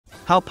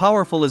How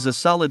powerful is a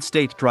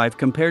solid-state drive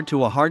compared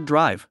to a hard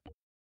drive?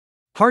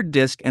 Hard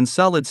disk and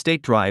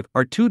solid-state drive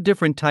are two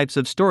different types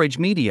of storage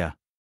media.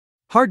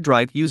 Hard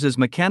drive uses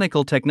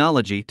mechanical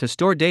technology to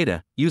store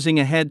data, using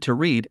a head to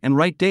read and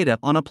write data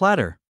on a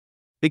platter.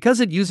 Because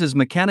it uses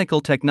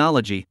mechanical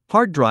technology,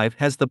 hard drive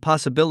has the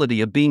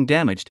possibility of being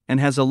damaged and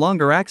has a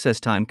longer access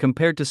time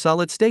compared to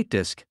solid-state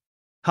disk.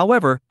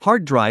 However,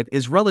 hard drive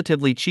is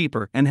relatively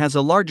cheaper and has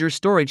a larger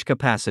storage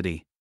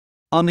capacity.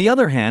 On the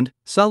other hand,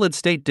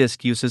 solid-state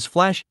disk uses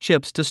flash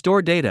chips to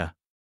store data.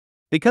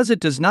 Because it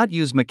does not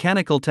use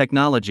mechanical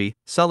technology,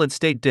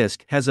 solid-state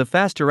disk has a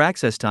faster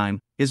access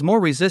time, is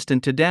more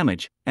resistant to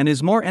damage, and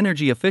is more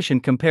energy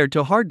efficient compared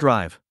to hard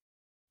drive.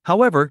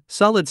 However,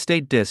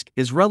 solid-state disk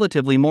is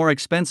relatively more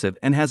expensive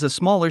and has a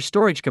smaller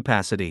storage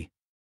capacity.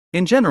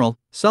 In general,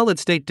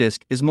 solid-state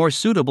disk is more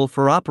suitable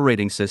for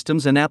operating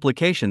systems and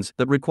applications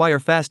that require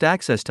fast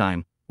access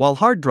time, while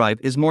hard drive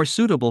is more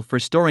suitable for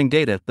storing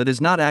data that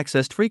is not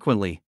accessed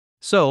frequently.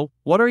 So,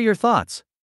 what are your thoughts?